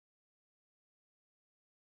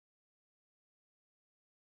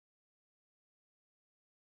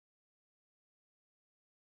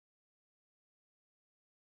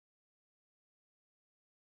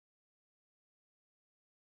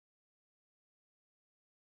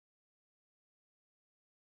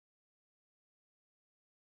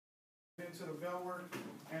into the bell work.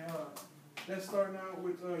 And let's start now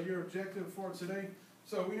with your objective for today.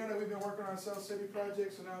 So we know that we've been working on South City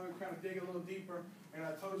projects, so now we're kind of digging a little deeper. And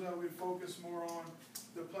I told you that we'd focus more on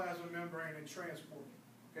the plasma membrane and transport.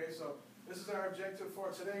 Okay, so this is our objective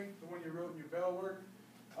for today, the one you wrote in your bell work.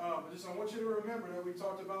 Just I want you to remember that we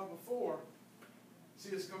talked about before. See,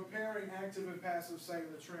 it's comparing active and passive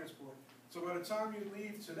cellular transport. So by the time you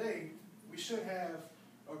leave today, we should have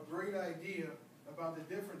a great idea about the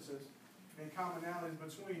differences and commonalities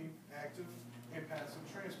between active and passive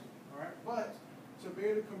transport. All right, but to be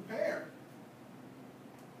able to compare,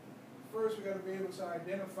 first we got to be able to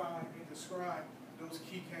identify and describe those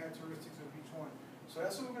key characteristics of each one. So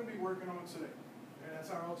that's what we're going to be working on today. And that's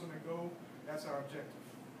our ultimate goal. That's our objective.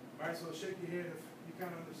 All right, so shake your head if you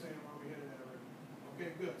kind of understand why we're headed that already.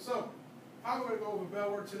 Okay, good. So, how we're going to go over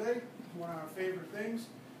bell work today. It's one of our favorite things.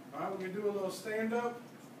 All right, we're going to do a little stand up,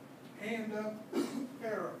 hand up,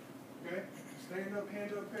 pair up. Okay? Stand up,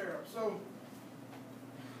 hand up, pair up. So,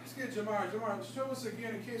 let's get Jamar. Jamar, show us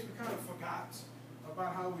again in case we kind of forgot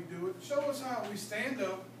about how we do it. Show us how we stand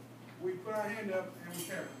up, we put our hand up, and we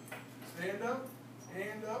pair up. Stand up,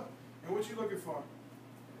 hand up, and what you looking for?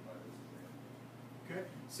 Okay.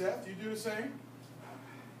 Seth, you do the same.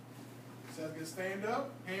 Seth can stand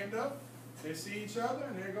up, hand up. They see each other,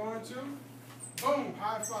 and they're going to, boom,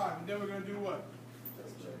 high five. And then we're going to do what?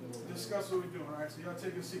 Discuss what we're doing. All right, so y'all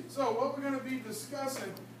take a seat. So what we're going to be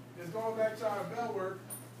discussing is going back to our bell work,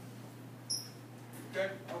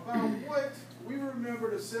 okay, about what we remember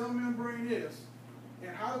the cell membrane is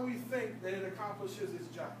and how do we think that it accomplishes its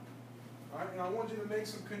job. All right, and I want you to make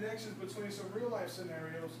some connections between some real life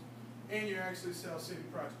scenarios and your actually Cell City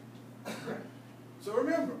project. Okay? So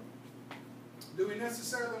remember, do we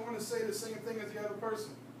necessarily want to say the same thing as the other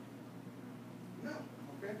person? No.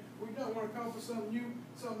 Okay? We don't want to come for something new,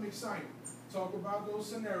 something exciting. Talk about those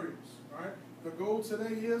scenarios. All right? The goal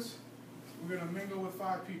today is we're going to mingle with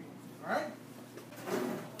 5 people. All right?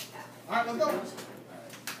 All right, let's go.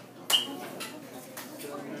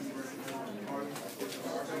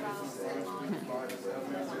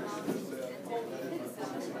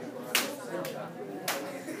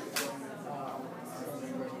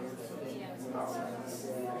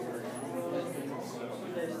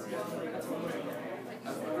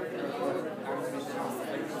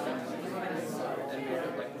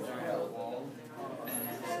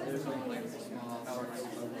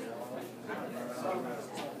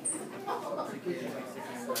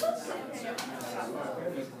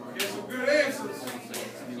 Get some good answers.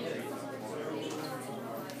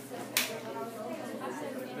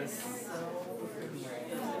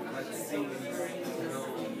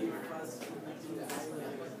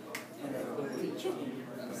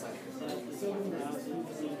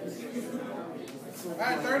 All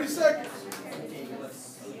right, 30 seconds.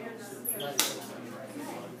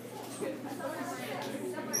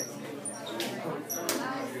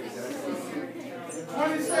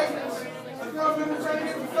 20 seconds. Let's go, man. We're trying to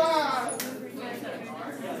get to 5.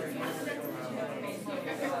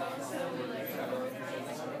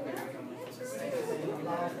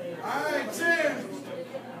 All right, 10,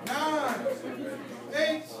 9,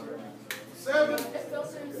 8, 7,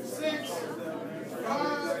 6,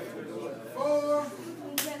 5, 4,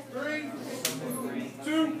 3,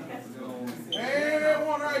 2, and 1.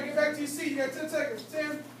 All right, get back to your seat. You got 10 seconds.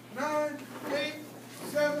 10, 9, 8,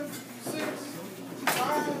 7, 6,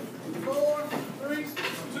 5, 4, 3, 2,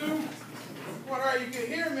 1. All right, you can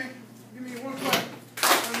hear me. Give me one clap.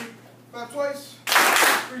 Clap twice.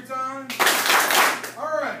 3 times.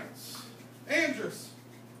 All right. Andrus,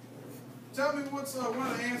 tell me what's one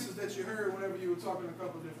of the answers that you heard whenever you were talking to a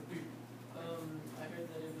couple of different people. I heard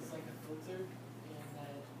that it was like a filter and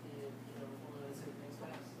that it, would take things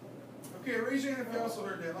fast. Okay, raise your hand if you also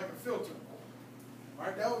heard that, like a filter. All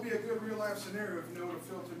right, that would be a good real life scenario if you know what a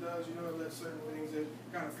filter does. You know it lets certain things that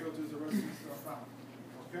kind of filters the rest of the stuff out.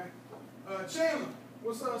 Okay? Chandler,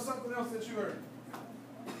 what's something else that you heard?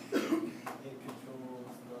 It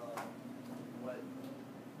controls what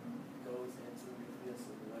goes into the nucleus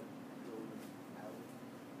and what goes out.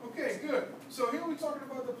 Okay, good. So here we're talking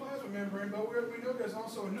about the plasma membrane, but we know there's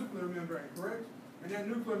also a nuclear membrane, correct? And that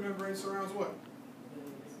nuclear membrane surrounds what?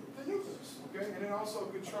 The nucleus. Okay, and it also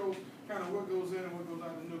controls kind of what goes in and what goes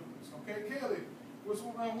out of the nucleus. Okay, Kelly, what's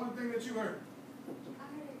one thing that you heard? I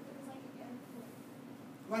heard it was like an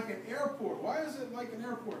airport. Like an airport. Why is it like an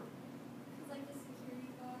airport? It's like the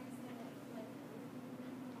security guards that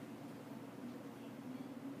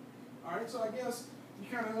All right, so I guess you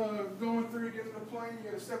kind of going through, getting the plane, you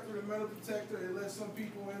got to step through the metal detector, it lets some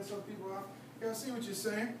people in, some people out. Yeah, I see what you're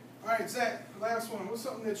saying. All right, Zach, last one. What's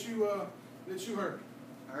something that you heard?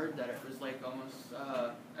 I heard that it was like almost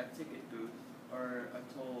a ticket booth or a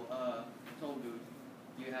toll booth.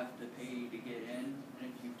 You have to pay to get in,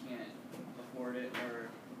 and if you can't afford it or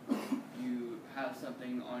you have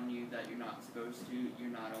something on you that you're not supposed to,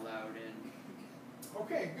 you're not allowed in.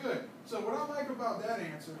 Okay, good. So what I like about that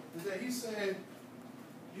answer is that he said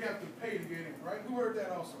you have to pay to get in, right? Who heard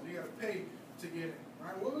that also? You got to pay to get in,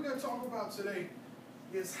 right? What we're going to talk about today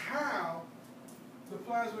is how the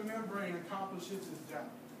plasma membrane accomplishes its job.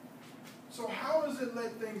 So how does it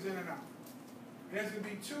let things in and out? And there's going to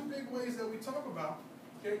be two big ways that we talk about,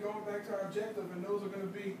 okay, going back to our objective, and those are going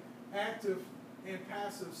to be active and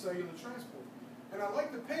passive cellular transport. And I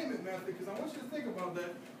like the payment method because I want you to think about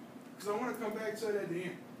that, because I want to come back to it at the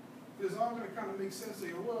end. It's all going to kind of make sense to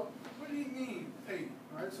you. Well, what do you mean pay?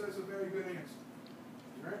 Right? So that's a very good answer.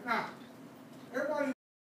 Right? Now, everybody.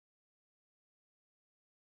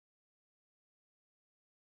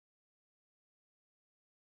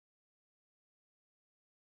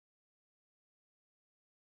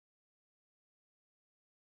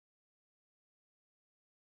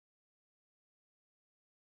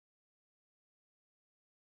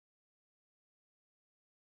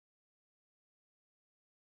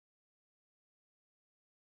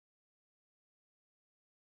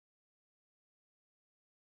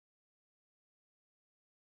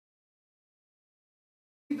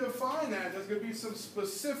 Define that, there's going to be some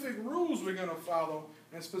specific rules we're going to follow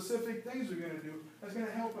and specific things we're going to do that's going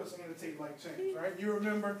to help us annotate like change, right? You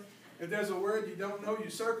remember, if there's a word you don't know, you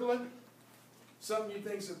circle it. Something you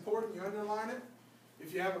think is important, you underline it.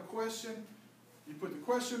 If you have a question, you put the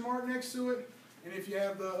question mark next to it. And if you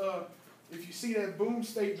have if you see that boom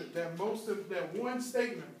statement, that one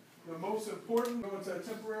statement, the most important, go into a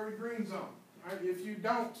temporary green zone, right? If you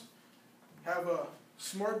don't have a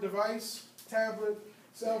smart device, tablet,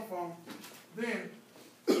 cell phone, then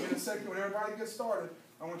in a second when everybody gets started,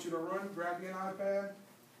 I want you to run, grab your iPad,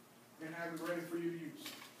 and have it ready for you to use.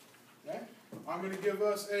 Okay? I'm going to give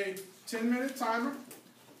us a 10-minute timer.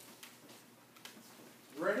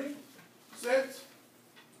 Ready, set,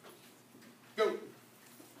 go.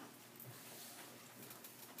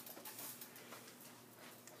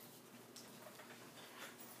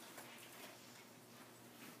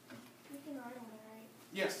 We can write on it, right?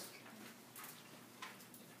 Yes.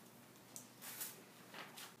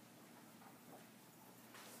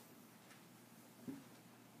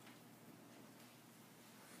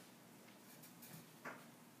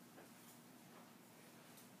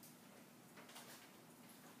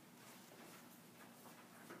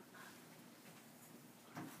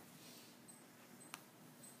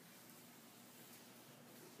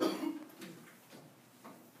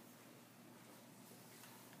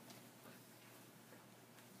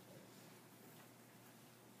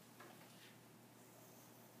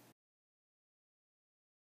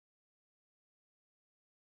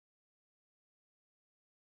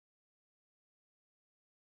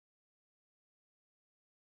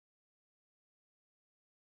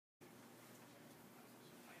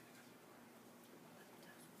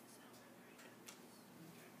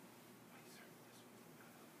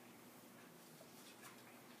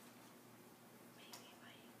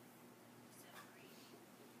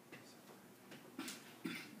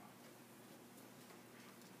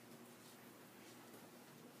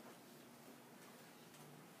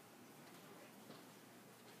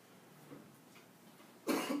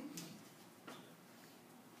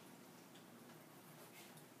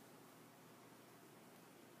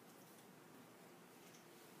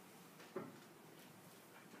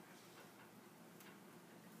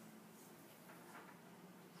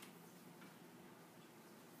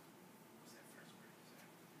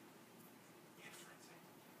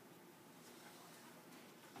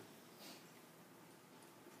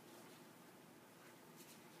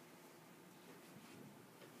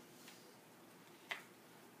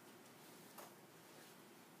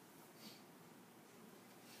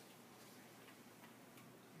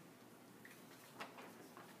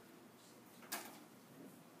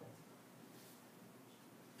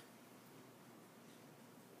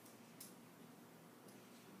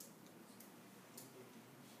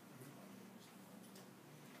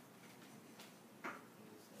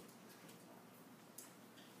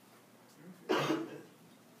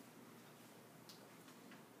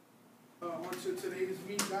 Onto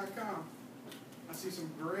todaysmeet.com. I see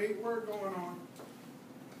some great work going on.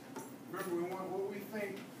 Remember, we want what we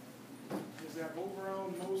think is that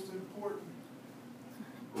overall most important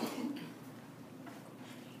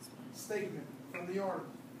statement from the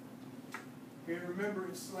article. Okay, remember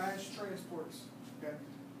it's / transports. Okay,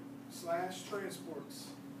 / transports.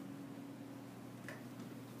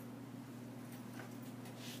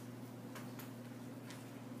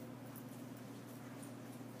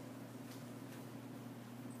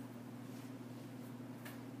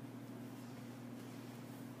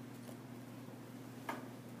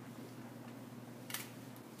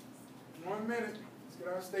 minute. Let's get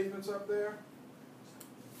our statements up there.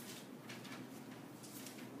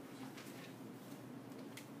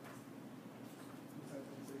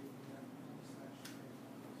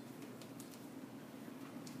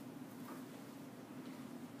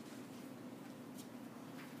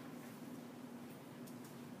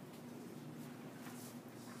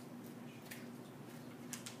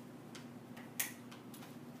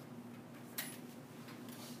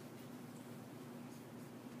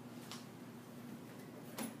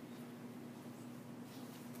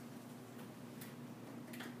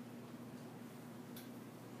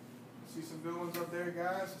 See some good ones up there,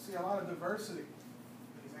 guys. I see a lot of diversity in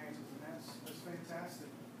these answers, and that's fantastic.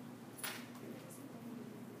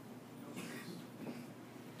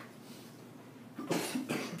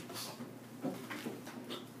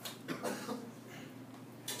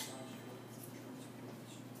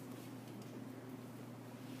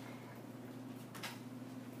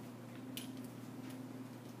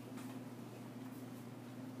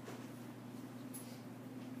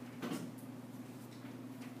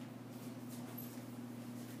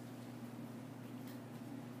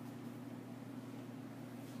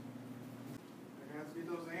 Get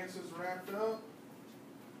those answers wrapped up.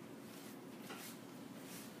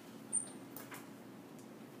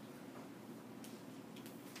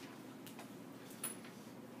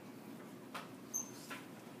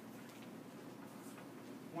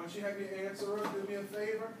 Once you have your answer up, do me a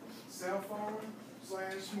favor. Cell phone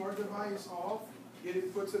 / smart device off. Get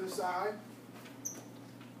it put to the side.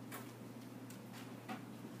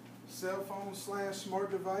 Cell phone /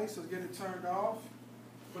 smart device, let's get it turned off.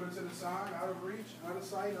 Put it to the side, out of reach, out of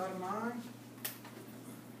sight, out of mind.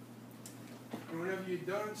 And whenever you're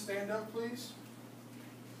done, stand up, please.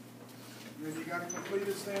 And if you got it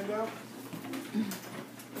completed, stand up.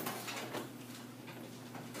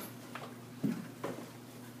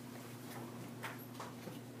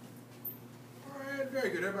 All right,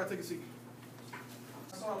 very good. Everybody take a seat.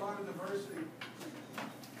 I saw a lot of diversity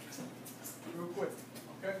real quick.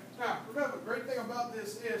 Okay? Now, remember, the great thing about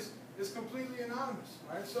this is it's completely anonymous,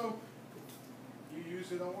 right? So you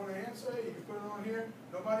usually don't want to answer it. You can put it on here.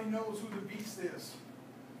 Nobody knows who the beast is.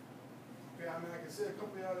 Okay, I mean, like I said, a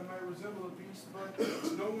couple of them might resemble a beast, but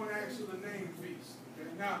no one actually named beast. Okay,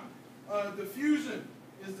 now, diffusion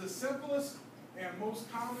is the simplest and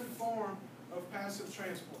most common form of passive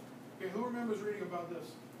transport. Okay, who remembers reading about this?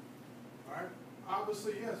 All right,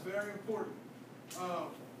 obviously, yes, very important.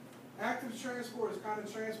 Active transport is kind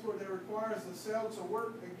of transport that requires the cell to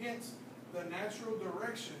work against the natural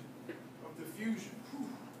direction of diffusion. Whew.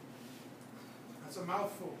 That's a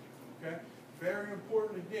mouthful, okay? Very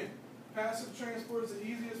important again. Passive transport is the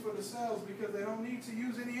easiest for the cells because they don't need to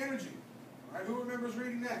use any energy. All right, who remembers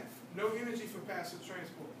reading that? No energy for passive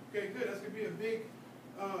transport. Okay, good. That's going to be a big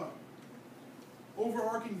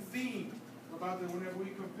overarching theme about that whenever we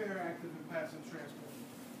compare active and passive transport.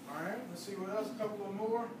 All right, let's see what else. A couple of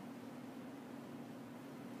more.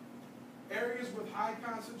 Areas with high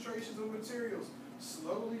concentrations of materials,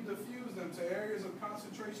 slowly diffuse them to areas of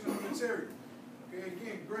concentration of material. Okay,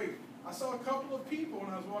 again, great. I saw a couple of people when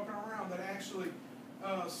I was walking around that actually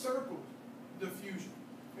circled diffusion.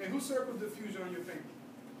 Okay, who circled diffusion on your paper?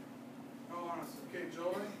 Oh, honestly. Okay,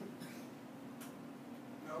 Joey?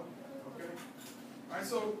 No? Okay. All right,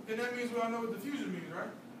 so then that means we all know what diffusion means, right?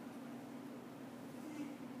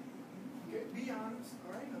 Okay, be honest.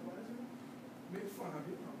 All right, nobody's going to make fun of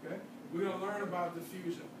you. Okay. We're going to learn about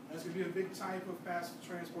diffusion. That's going to be a big type of passive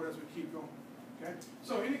transport as we keep going. Okay?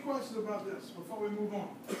 So any questions about this before we move on?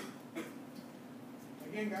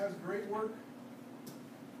 Again, guys, great work.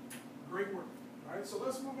 Great work. All right, so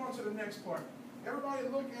let's move on to the next part. Everybody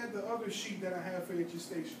look at the other sheet that I have for at your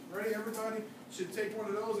station. Ready? Everybody should take one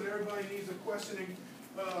of those, and everybody needs a questioning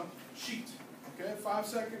sheet. Okay? 5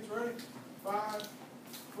 seconds. Ready? 5,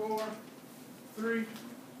 4, 3,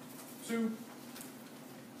 2,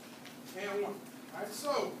 and 1. All right,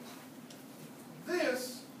 so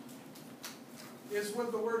this is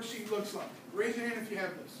what the worksheet looks like. Raise your hand if you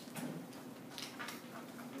have this.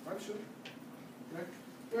 Everybody should. Okay,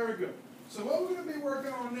 very good. So what we're going to be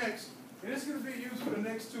working on next, and it's going to be used for the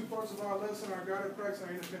next 2 parts of our lesson, our guided practice and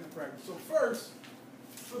our independent practice. So first,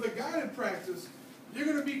 for the guided practice, you're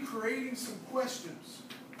going to be creating some questions.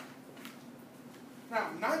 Now,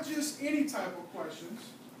 not just any type of questions.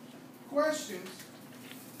 Questions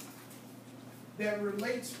that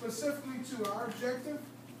relate specifically to our objective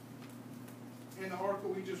and the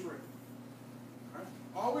article we just read. All right?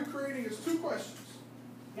 All we're creating is 2 questions.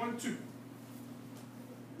 1, 2.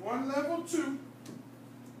 One level 2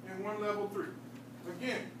 and one level 3.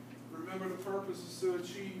 Again, remember the purpose is to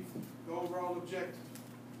achieve the overall objective.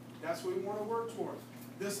 That's what we want to work towards.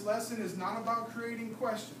 This lesson is not about creating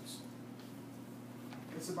questions.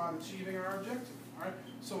 It's about achieving our objective. All right?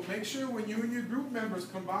 So make sure when you and your group members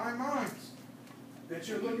combine minds that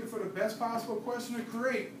you're looking for the best possible question to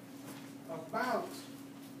create about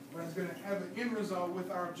what is going to have an end result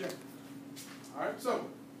with our objective. All right? So,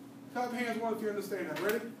 clap hands one if you understand that.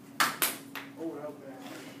 Ready? Oh, that was bad.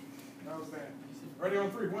 That was bad. Ready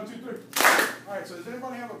on three. 1, 2, 3. All right, so does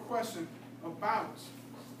anybody have a question about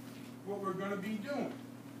what we're going to be doing?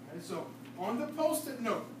 Okay, so on the Post-it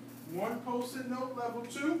note, one Post-it note level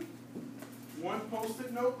 2, one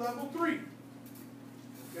Post-it note level 3.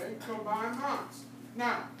 Okay, combine minds.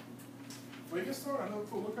 Now, when you get started, I know,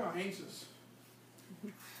 cool, look how anxious.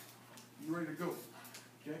 You ready to go?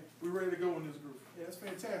 Okay, we're ready to go in this group. Yeah, that's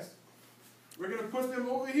fantastic. We're going to put them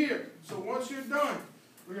over here. So once you're done,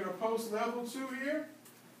 we're going to post level 2 here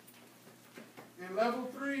and level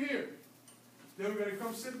 3 here. Then we're going to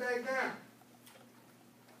come sit back down.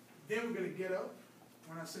 Then we're going to get up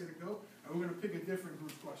when I say to go, and we're going to pick a different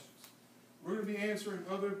group's questions. We're going to be answering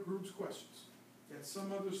other groups' questions that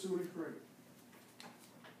some other student created.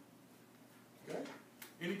 Okay?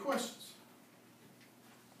 Any questions?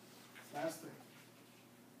 Last thing.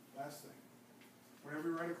 Last thing. Whenever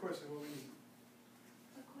you write a question, what do we need?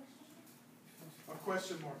 A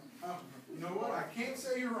question mark. You know what? I can't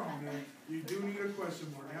say you're wrong, man. You do need a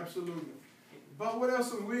question mark. Absolutely. But what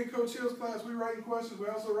else? When we in Coach Hill's class, we writing questions. We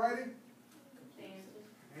also writing?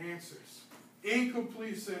 Answers.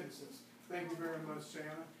 Incomplete sentences. Thank you very much,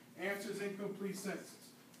 Shanna. Answers, incomplete sentences.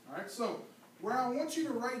 All right, so where I want you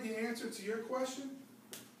to write the answer to your question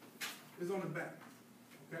is on the back.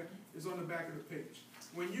 Okay? It's on the back of the page.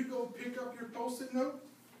 When you go pick up your Post-it note,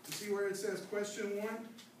 you see where it says question 1,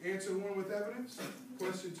 answer 1 with evidence,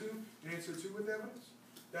 question 2, answer 2 with evidence?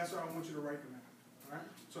 That's where I want you to write them out. All right?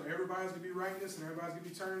 So everybody's going to be writing this and everybody's going to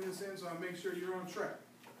be turning this in, so I'll make sure you're on track.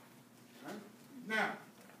 All right? Now,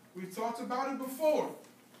 we've talked about it before.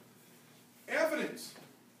 Evidence.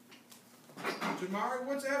 Jamari,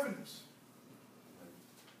 what's evidence?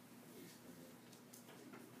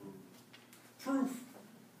 Proof.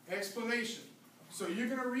 Explanation. So you're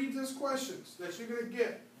going to read these questions that you're going to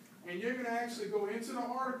get, and you're going to actually go into the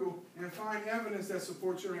article and find evidence that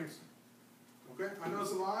supports your answer. Okay? I know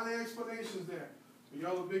there's a lot of explanations there. But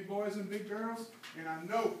y'all are big boys and big girls, and I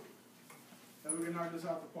know that we're going to knock this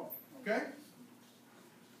out the park. Okay?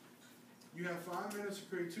 You have 5 minutes to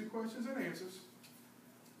create 2 questions and answers.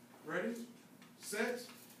 Ready? Set.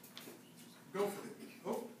 Go for it.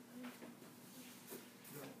 Oh.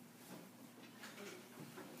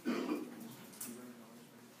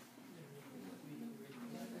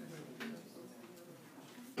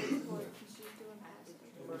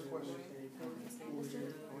 First question.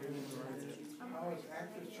 How is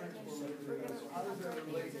active transport related? So how does that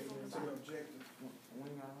relate to the objective?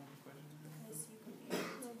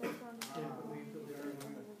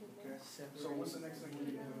 Okay. So what's the next thing we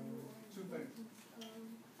do? 2 things.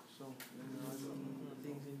 So,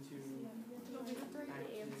 things into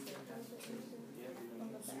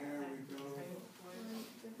There we go.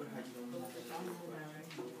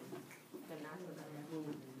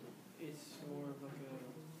 it's more of like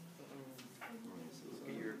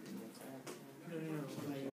Get your opinion. no,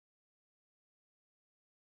 like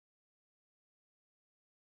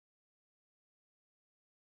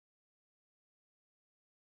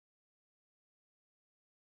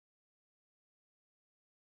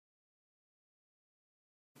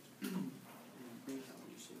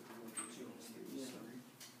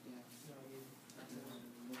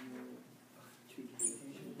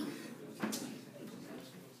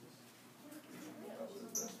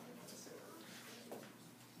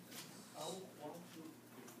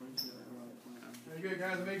Very good,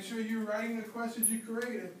 guys. Make sure you're writing the questions you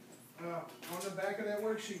created on the back of that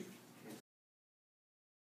worksheet.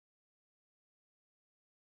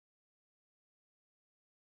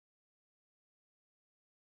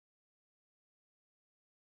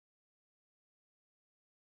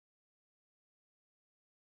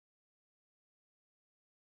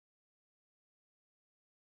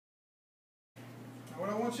 Now what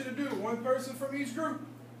I want you to do, one person from each group,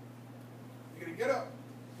 you're going to get up,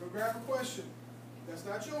 go grab a question. That's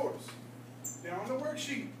not yours. Then on the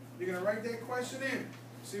worksheet, you're going to write that question in.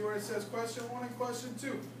 See where it says question 1 and question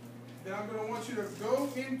 2. Then I'm going to want you to go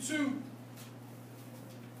into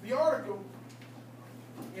the article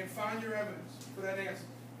and find your evidence for that answer.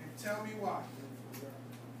 And tell me why.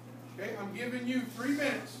 Okay, I'm giving you 3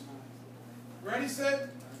 minutes. Ready, set,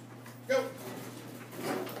 go.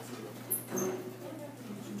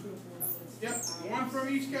 Yep, 1 from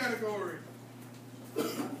each category.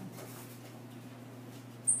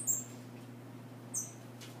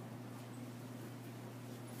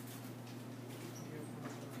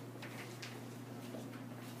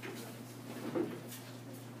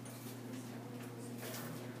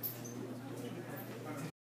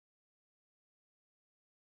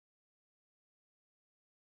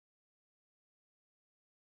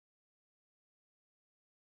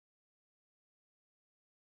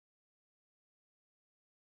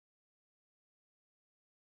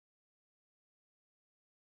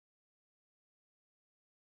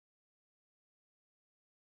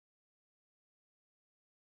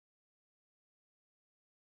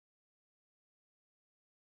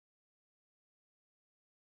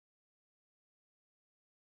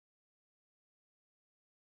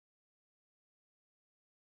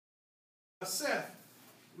 Seth,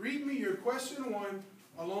 read me your question 1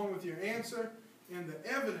 along with your answer and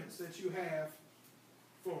the evidence that you have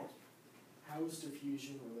for it. How is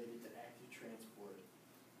diffusion related to active transport?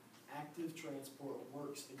 Active transport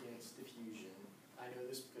works against diffusion. I know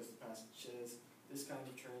this because the passage says this kind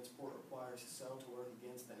of transport requires the cell to work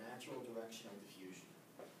against the natural direction of diffusion.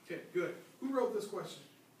 Okay, good. Who wrote this question?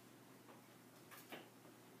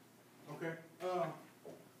 Okay.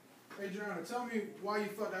 Adriana, tell me why you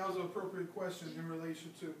thought that was an appropriate question in relation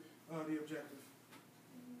to the objective.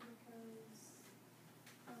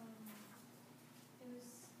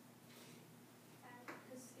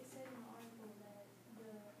 Because it said in the article that the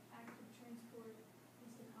active transport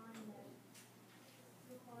is the kind that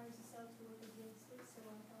requires the cell to work against it, so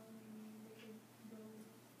I thought maybe they could go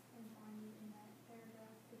and find it in that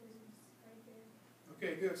paragraph because it was right there.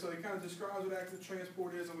 Okay, good. So it kind of describes what active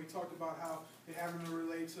transport is, and we talked about how they having to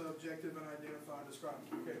relate to objective and identify and describe.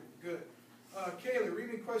 Okay, good. Kayla,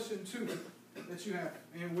 read me question 2 that you have,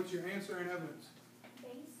 and what's your answer and evidence?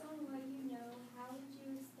 Based on what you know, how would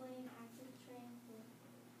you explain active transport?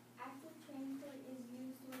 Active transport is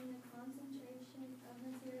used when the concentration of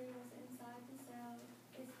materials inside the cell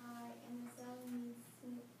is high and the cell needs to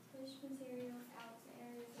push materials out to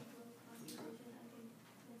areas of low concentration of the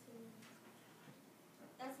material.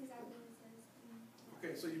 That's exactly what it says.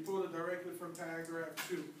 Okay, so you pulled it directly from paragraph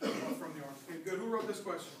 2 from the article. Okay, good. Who wrote this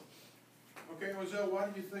question? Okay, Ozell, why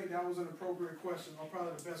do you think that was an appropriate question, or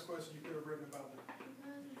probably the best question you could have written about that?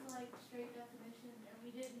 Because it's like straight definition, and we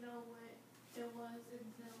didn't know what it was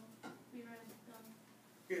until we read them.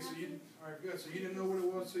 Okay, so all right, good. So you didn't know what it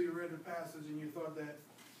was until you read the passage, and you thought that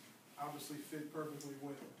obviously fit perfectly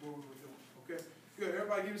with what we were doing. Okay, good.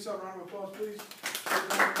 Everybody, give yourself a round of applause, please.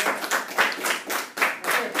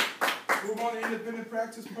 Okay, move on to independent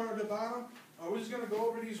practice part of the bottom. We're just going to go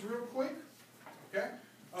over these real quick. Okay.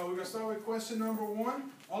 We're going to start with question number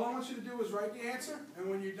 1. All I want you to do is write the answer, and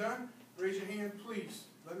when you're done, raise your hand, please.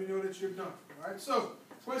 Let me know that you're done. All right, so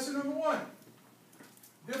question number 1.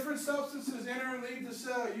 Different substances enter and leave the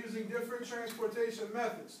cell using different transportation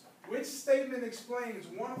methods. Which statement explains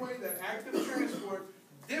one way that active transport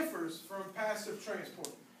differs from passive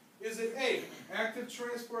transport? Is it A, active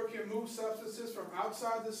transport can move substances from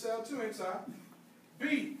outside the cell to inside?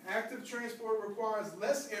 B, active transport requires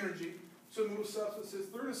less energy to move substances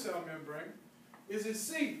through the cell membrane? Is it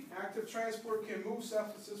C, active transport can move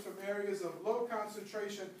substances from areas of low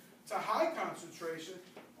concentration to high concentration?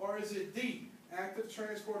 Or is it D, active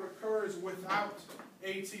transport occurs without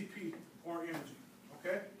ATP or energy?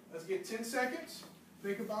 Okay, let's get 10 seconds.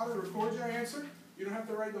 Think about it, record your answer. You don't have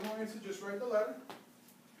to write the whole answer, just write the letter.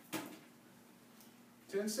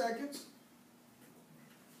 10 seconds.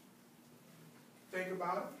 Think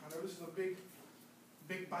about it. I know this is a big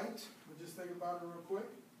bite, but just think about it real quick.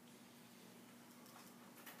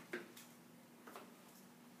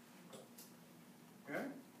 Okay.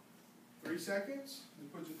 3 seconds. You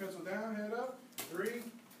put your pencil down, head up. 3,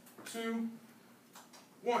 2,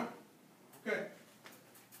 1. Okay.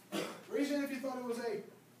 Raise your hand if you thought it was A.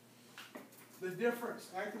 The difference.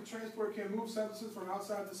 Active transport can move substances from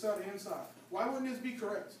outside the cell to inside. Why wouldn't this be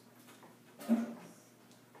correct?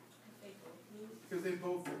 Because they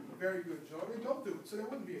both do. Very good, Joe. They both do it, so there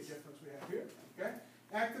wouldn't be a difference we have here. Okay?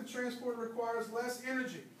 Active transport requires less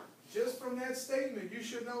energy. Just from that statement, you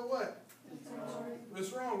should know what?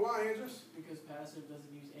 What's wrong? Why, Andrews? Because passive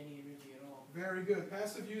doesn't use any energy at all. Very good.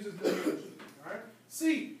 Passive uses no energy. All right?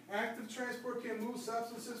 C. Active transport can move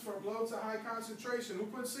substances from low to high concentration. Who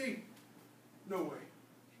put C? No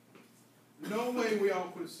way. No way we all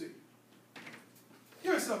put C.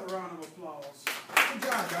 Give yourself a round of applause. Good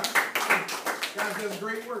job, guys. Guys, that's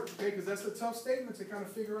great work, okay? Because that's a tough statement to kind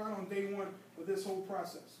of figure out on day 1 of this whole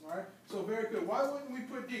process. All right? So very good. Why wouldn't we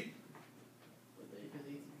put D? Because ATP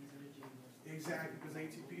is energy. Exactly, because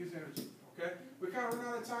ATP is energy. Okay? We kind of run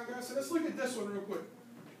out of time, guys. So let's look at this one real quick.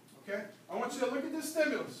 Okay? I want you to look at this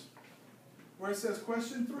stimulus where it says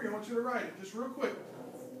question 3. I want you to write it just real quick.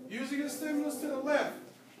 Using the stimulus to the left,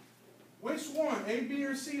 which one, A, B,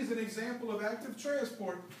 or C, is an example of active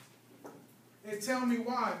transport? And tell me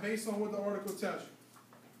why, based on what the article tells you.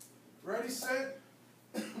 Ready, set,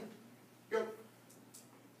 go.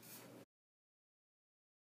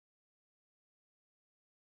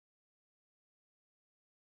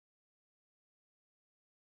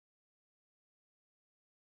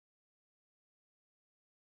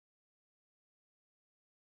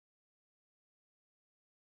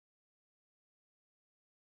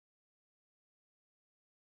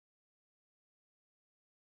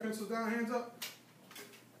 Pencils down, hands up.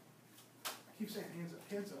 I keep saying hands up,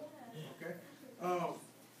 hands up. Okay.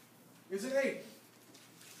 Is it A?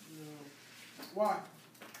 No. Why?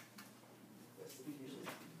 That's diffusion.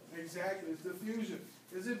 Exactly, it's diffusion.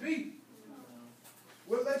 Is it B?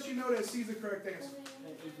 What lets you know that C is the correct answer?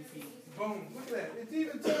 Boom, look at that. It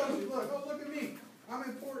even tells you, look, oh, look at me. I'm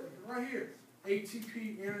important, right here.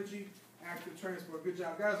 ATP, energy, active transport. Good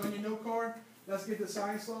job. Guys, on your note card, let's get the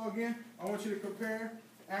science law again. I want you to compare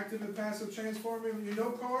active and passive transport. On your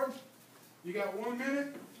note card, you got 1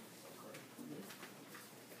 minute.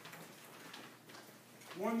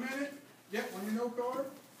 1 minute. Yep, on your note card.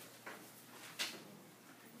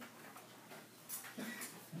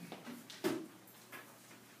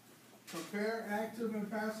 Compare active and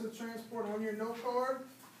passive transport on your note card.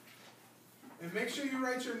 And make sure you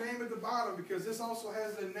write your name at the bottom because this also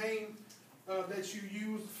has the name that you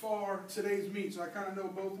used for today's meet. So I kind of know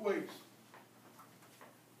both ways.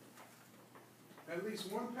 At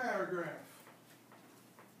least one paragraph.